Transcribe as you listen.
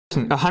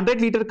A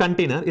 100-liter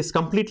container is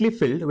completely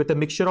filled with a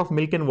mixture of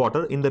milk and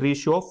water in the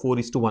ratio of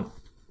 4:1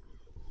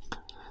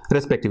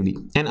 respectively.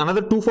 And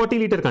another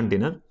 240-liter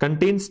container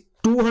contains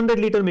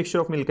 200-liter mixture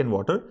of milk and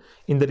water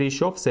in the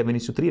ratio of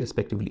 7:3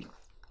 respectively.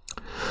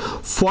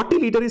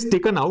 40-liter is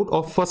taken out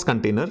of first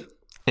container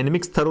and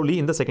mixed thoroughly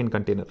in the second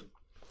container.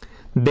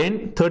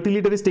 Then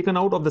 30-liter is taken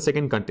out of the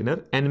second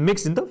container and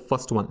mixed in the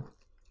first one.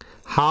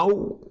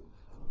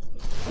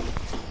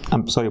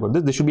 I'm sorry about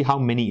this. This should be how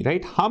many,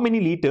 right? How many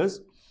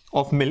liters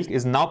of milk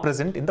is now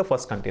present in the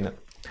first container?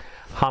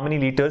 How many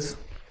liters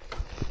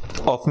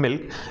of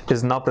milk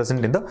is now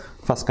present in the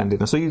first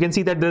container? So you can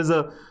see that there's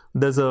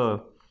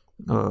a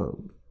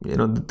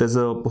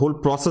whole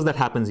process that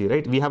happens here,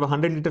 right? We have a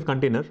 100-liter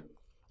container,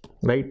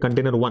 right?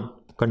 Container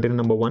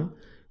number one.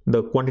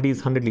 The quantity is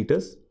 100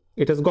 liters.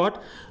 It has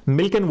got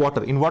milk and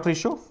water in what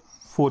ratio?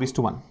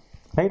 4:1.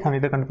 Right,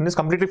 100-liter container is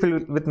completely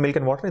filled with milk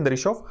and water in the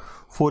ratio of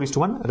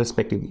 4:1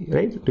 respectively,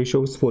 right?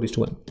 Ratio is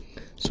 4:1.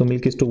 So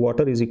milk is to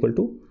water is equal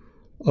to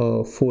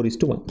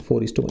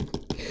 4:1.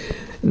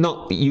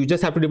 Now you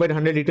just have to divide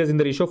 100 liters in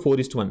the ratio of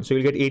 4:1. So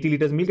you'll get 80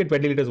 liters milk and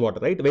 20 liters water,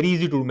 right? Very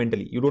easy to do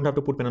mentally. You don't have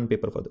to put pen on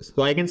paper for this.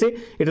 So I can say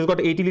it has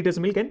got 80 liters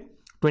milk and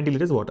 20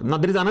 liters water. Now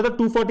there is another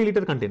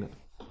 240-liter container.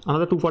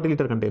 Another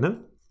 240-liter container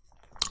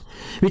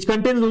which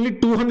contains only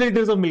 200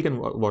 liters of milk and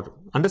water.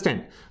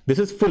 Understand, this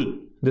is full.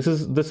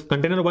 This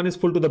container one is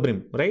full to the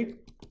brim, right?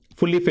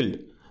 Fully filled.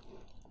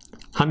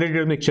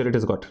 100-liter mixture it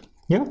has got.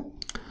 Yeah,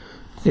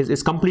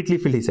 is completely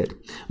filled, he said.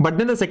 But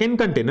then the second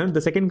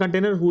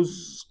container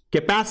whose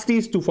capacity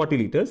is 240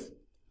 liters.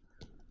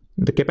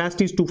 The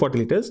capacity is 240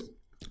 liters.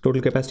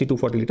 Total capacity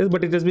 240 liters,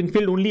 but it has been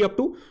filled only up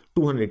to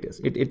 200 liters.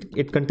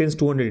 It contains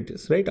 200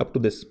 liters, right? Up to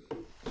this,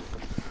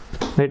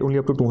 right? Only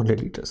up to 200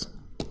 liters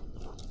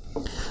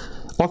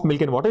of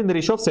milk and water in the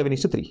ratio of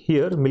 7:3.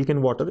 Here milk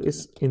and water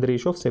is in the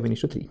ratio of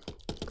 7:3.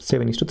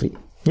 7:3.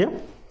 Yeah.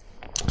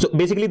 So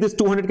basically this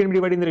 200 can be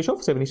divided in the ratio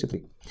of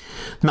 7:3.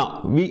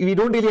 Now we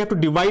don't really have to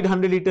divide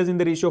 100 liters in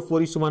the ratio of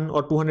 4:1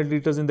 or 200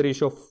 liters in the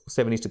ratio of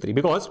 7:3,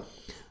 because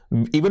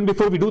even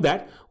before we do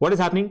that, what is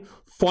happening?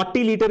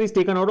 40 liter is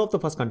taken out of the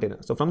first container.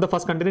 So from the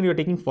first container you are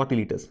taking 40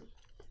 liters.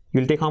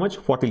 You will take how much?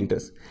 40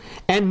 liters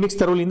and mix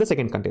thoroughly in the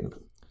second container.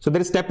 So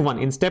there is step 1.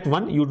 In step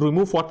 1 you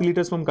remove 40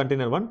 liters from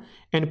container 1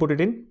 and put it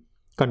in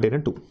container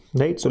 2,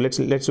 right? So let's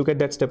look at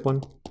that step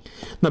 1.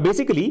 Now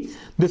basically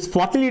this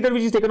 40 liter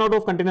which is taken out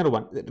of container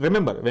 1,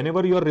 remember,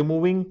 whenever you are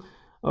removing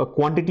a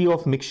quantity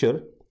of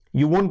mixture,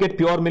 you won't get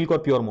pure milk or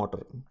pure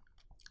water,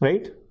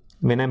 right?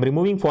 When I'm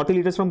removing 40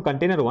 liters from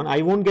container 1,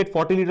 I won't get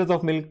 40 liters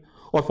of milk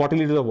or 40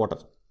 liters of water.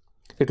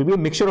 It will be a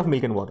mixture of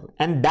milk and water,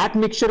 and that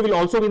mixture will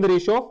also be in the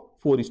ratio of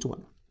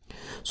 4:1.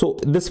 So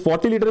this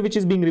 40 liter which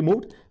is being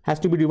removed has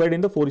to be divided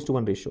in the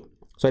 4:1 ratio.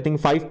 So I think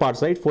 5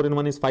 parts, right? 4 in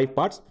 1 is 5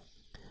 parts.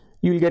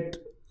 You will get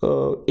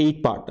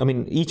 8 parts. I mean,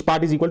 each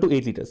part is equal to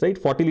 8 liters, right?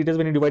 40 liters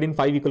when you divide in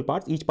 5 equal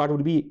parts, each part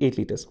would be 8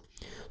 liters.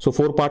 So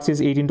 4 parts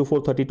is 8 into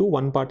 4, 32.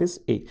 1 part is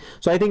 8.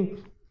 So I think,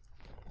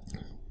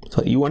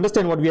 so you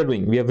understand what we are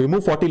doing. We have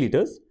removed 40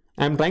 liters.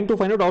 I am trying to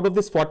find out of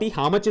this 40,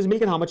 how much is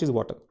milk and how much is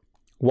water.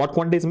 What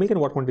quantity is milk and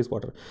what quantity is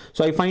water.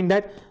 So I find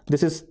that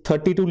this is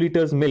 32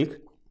 liters milk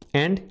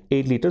and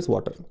 8 liters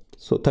water.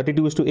 So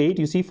 32 is to 8,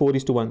 you see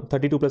 4:1.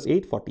 32 plus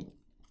 8, 40.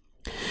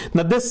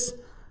 Now this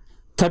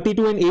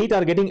 32 and 8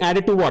 are getting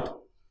added to what?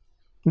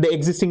 The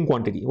existing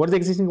quantity. What is the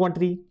existing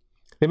quantity?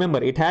 Remember,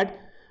 it had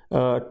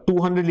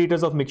 200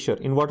 liters of mixture.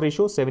 In what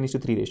ratio?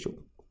 7:3 ratio.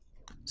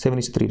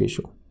 7:3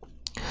 ratio.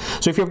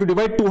 So if you have to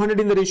divide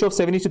 200 in the ratio of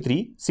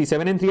 7:3, see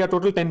 7 and 3 are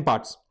total 10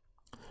 parts.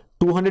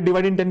 200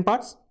 divided in 10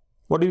 parts,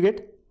 what do you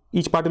get?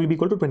 Each part will be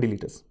equal to 20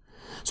 liters.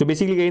 So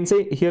basically I can say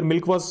here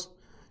milk was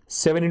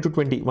 7 into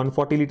 20,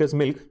 140 liters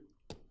milk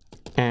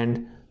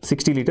and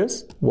 60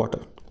 liters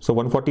water. So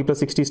 140 plus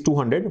 60 is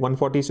 200,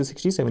 140 is to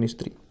 60,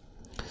 7:3.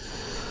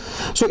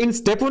 So in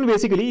step 1,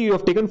 basically you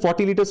have taken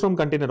 40 liters from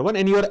container 1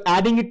 and you are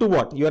adding it to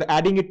what? You are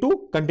adding it to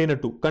container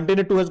 2.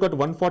 Container 2 has got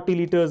 140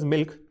 liters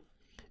milk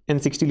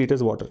and 60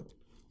 liters water.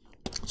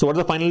 So what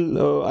is the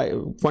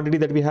final quantity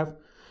that we have?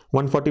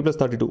 140 plus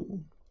 32.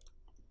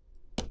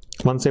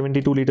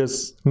 172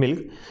 liters milk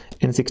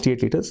and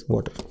 68 liters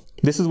water.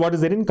 This is what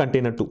is there in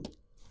container 2.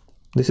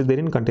 This is there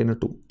in container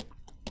 2.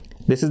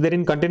 This is there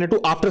in container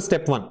 2 after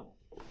step 1.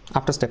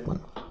 After step 1.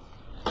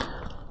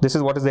 This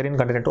is what is there in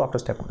container 2 after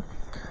step 1.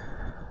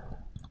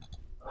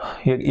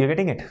 You're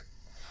getting it?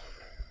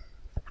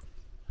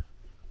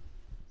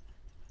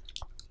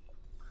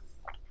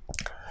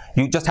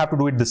 You just have to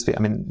do it this way.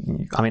 I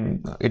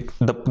mean,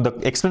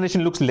 the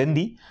explanation looks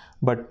lengthy,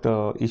 but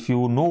if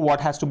you know what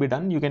has to be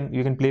done, you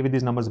can play with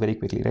these numbers very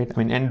quickly, right? I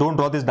mean, and don't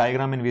draw this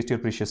diagram and waste your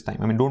precious time.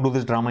 I mean, don't do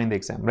this drama in the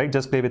exam, right?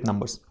 Just play with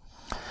numbers.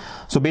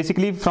 So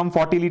basically, from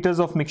 40 liters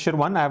of mixture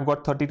 1, I have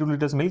got 32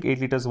 liters milk, 8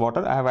 liters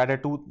water. I have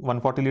added to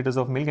 140 liters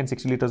of milk and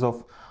 60 liters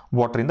of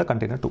water in the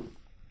container 2.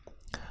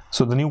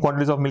 So the new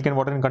quantities of milk and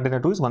water in container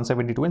 2 is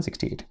 172 and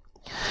 68.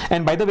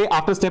 And by the way,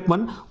 after step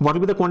 1, what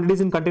will be the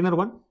quantities in container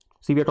 1?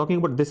 See, we are talking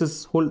about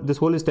this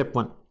whole is step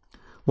 1.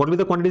 What will be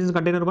the quantities in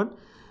container 1?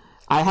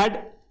 I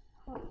had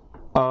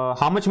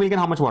how much milk and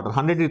how much water?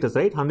 100 liters,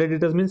 right? 100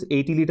 liters means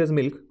 80 liters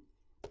milk.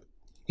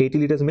 80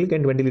 liters milk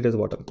and 20 liters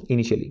water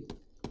initially.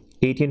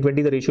 80 and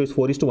 20, the ratio is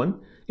 4:1,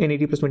 and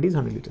 80 plus 20 is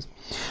 100 liters.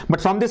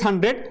 But from this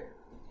 100,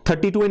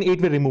 32 and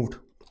 8 were removed.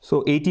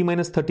 So 80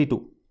 minus 32.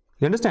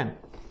 You understand?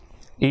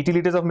 80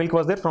 liters of milk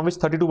was there, from which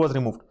 32 was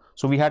removed.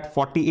 So we had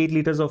 48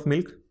 liters of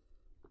milk,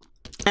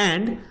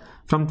 and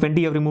from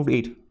 20 you have removed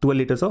 8, 12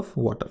 liters of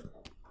water.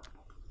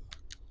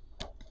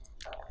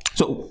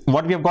 So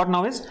what we have got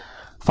now is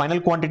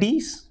final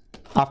quantities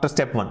after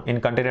step 1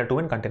 in container 2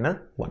 and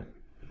container 1.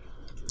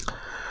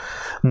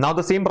 Now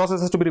the same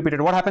process has to be repeated.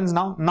 What happens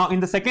now? Now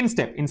in the second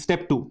step, in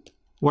step 2,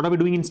 what are we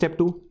doing in step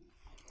 2?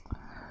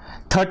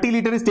 30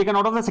 liter is taken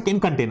out of the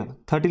second container.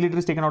 30 liter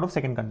is taken out of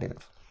second container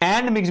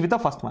and mixed with the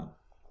first one.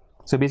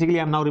 So basically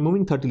I am now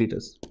removing 30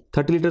 liters.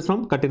 30 liters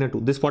from container 2.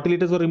 This 40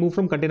 liters were removed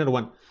from container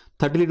 1.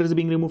 30 liters is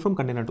being removed from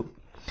container 2.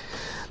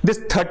 This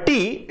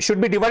 30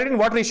 should be divided in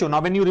what ratio? Now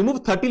when you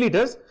remove 30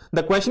 liters,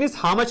 the question is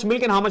how much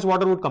milk and how much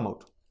water would come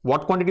out.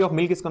 What quantity of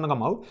milk is going to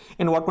come out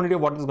and what quantity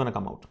of water is going to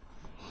come out.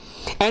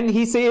 And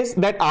he says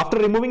that after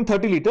removing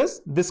 30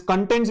 liters, this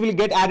contents will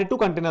get added to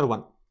container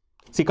 1.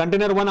 See,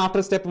 container 1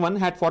 after step 1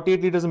 had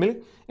 48 liters of milk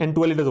and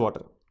 12 liters of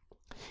water.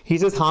 He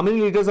says how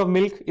many liters of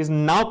milk is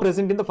now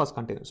present in the first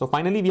container. So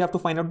finally we have to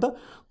find out the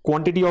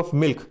quantity of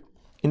milk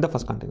in the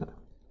first container.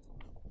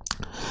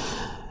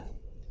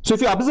 So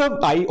if you observe,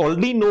 I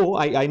already know,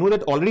 I know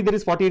that already there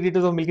is 48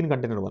 liters of milk in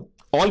container 1.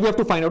 All we have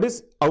to find out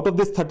is out of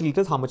this 30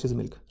 liters, how much is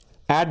milk.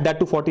 Add that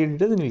to 48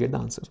 liters and you'll get the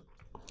answer.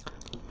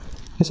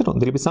 Yes or no?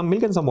 There will be some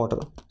milk and some water.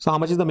 So how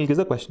much is the milk is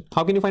the question.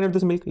 How can you find out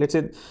this milk? Let's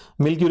say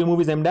milk you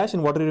remove is M dash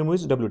and water you remove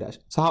is W dash.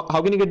 So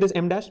how can you get this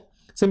M dash?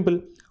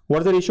 Simple. What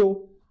is the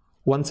ratio?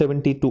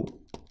 172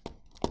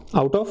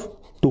 out of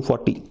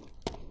 240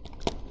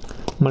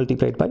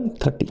 multiplied by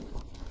 30.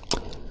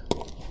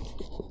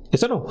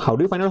 Yes or no? How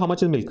do you find out how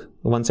much is milk?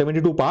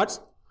 172 parts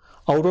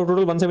out of total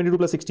 172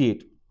 plus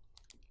 68.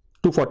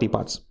 240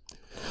 parts.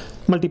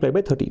 Multiply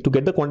by 30 to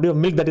get the quantity of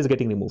milk that is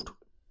getting removed.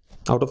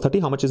 Out of 30,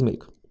 how much is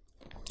milk?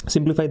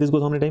 Simplify, this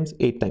goes how many times?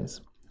 8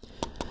 times.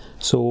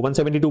 So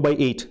 172 by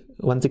 8,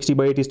 160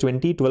 by 8 is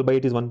 20, 12 by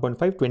 8 is 1.5,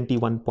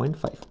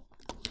 21.5.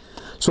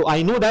 So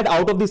I know that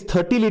out of these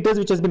 30 liters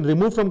which has been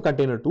removed from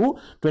container 2,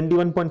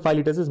 21.5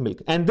 liters is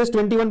milk. And this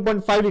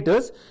 21.5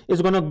 liters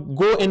is going to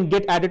go and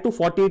get added to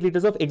 48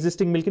 liters of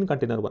existing milk in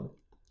container 1.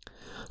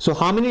 So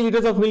how many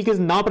liters of milk is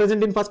now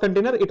present in first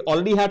container? It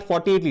already had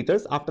 48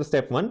 liters after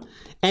step 1.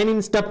 And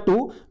in step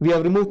 2, we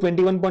have removed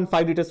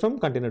 21.5 liters from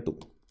container 2.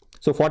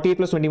 So 48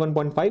 plus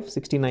 21.5,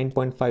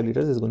 69.5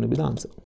 liters is going to be the answer.